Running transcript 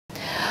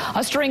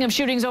A string of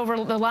shootings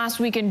over the last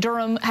week in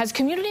Durham has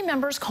community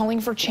members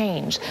calling for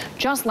change.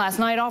 Just last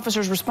night,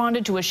 officers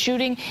responded to a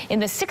shooting in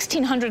the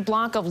 1600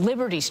 block of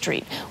Liberty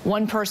Street.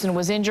 One person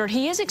was injured.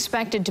 He is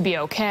expected to be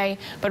okay,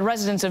 but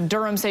residents of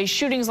Durham say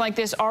shootings like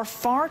this are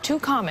far too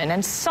common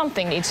and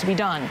something needs to be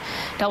done.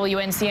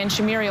 WNCN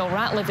Shamiriel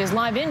Ratliff is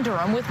live in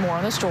Durham with more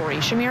on the story.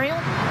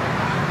 Shamiriel?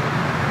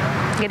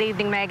 Good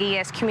evening, Maggie.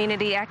 Yes,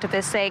 community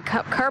activists say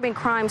curbing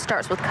crime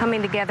starts with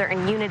coming together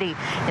in unity.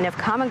 And if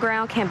common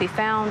ground can be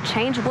found,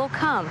 change will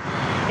come.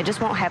 It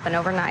just won't happen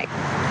overnight.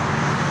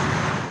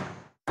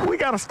 We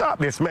got to stop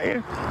this,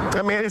 man.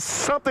 I mean, it's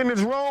something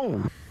is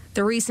wrong.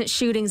 The recent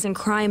shootings and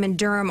crime in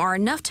Durham are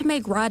enough to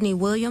make Rodney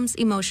Williams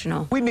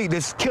emotional. We need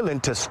this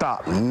killing to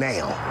stop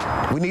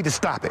now. We need to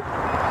stop it.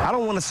 I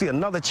don't want to see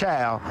another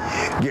child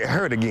get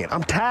hurt again.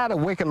 I'm tired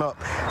of waking up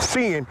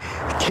seeing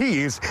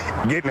kids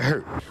getting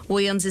hurt.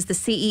 Williams is the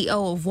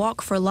CEO of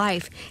Walk for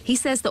Life. He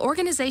says the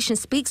organization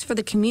speaks for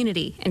the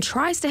community and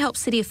tries to help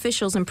city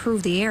officials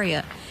improve the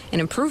area. An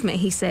improvement,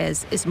 he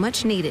says, is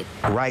much needed.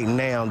 Right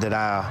now that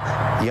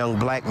our young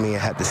black men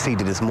have to see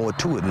that there's more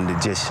to it than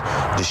just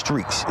the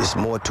streets. It's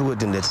more to it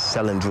than just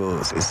selling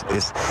drugs.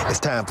 It's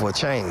time for a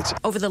change.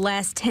 Over the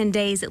last 10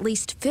 days, at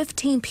least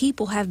 15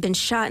 people have been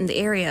shot in the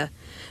area.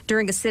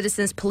 During a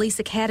Citizens Police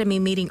Academy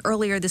meeting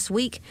earlier this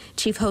week,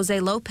 Chief Jose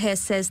Lopez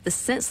says the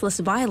senseless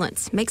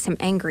violence makes him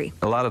angry.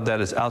 A lot of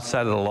that is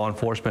outside of the law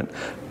enforcement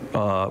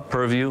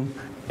purview,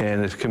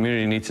 and the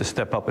community needs to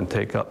step up and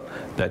take up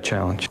that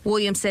challenge.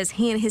 Williams says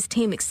he and his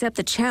team accept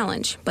the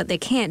challenge, but they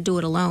can't do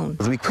it alone.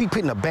 If we keep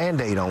putting a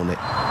Band-Aid on it,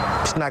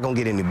 it's not going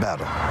to get any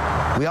better.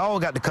 We all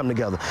got to come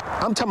together.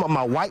 I'm talking about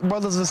my white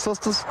brothers and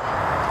sisters.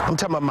 I'm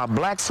talking about my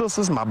black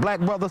sisters, my black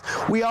brothers.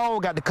 We all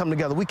got to come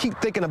together. We keep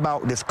thinking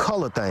about this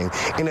color thing,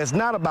 and it's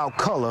not about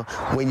color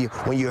when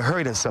you're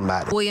hurting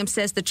somebody. Williams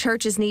says the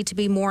churches need to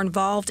be more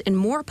involved, and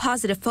more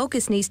positive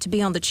focus needs to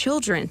be on the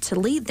children to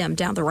lead them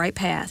down the right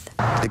path.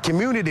 The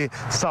community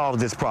solves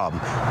this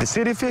problem. The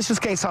city officials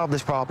can't solve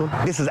this problem.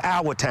 This is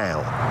our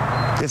town.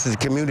 This is a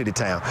community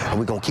town, and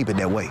we're going to keep it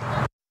that way.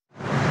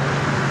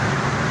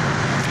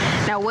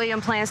 Now,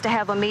 William plans to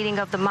have a meeting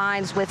of the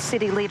minds with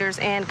city leaders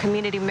and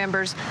community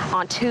members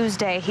on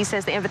Tuesday. He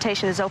says the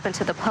invitation is open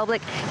to the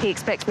public. He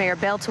expects Mayor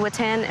Bell to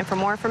attend. And for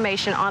more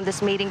information on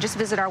this meeting, just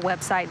visit our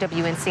website,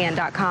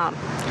 WNCN.com.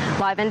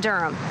 Live in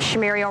Durham,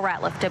 Shamiriel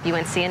Ratliff,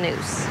 WNCN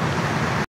News.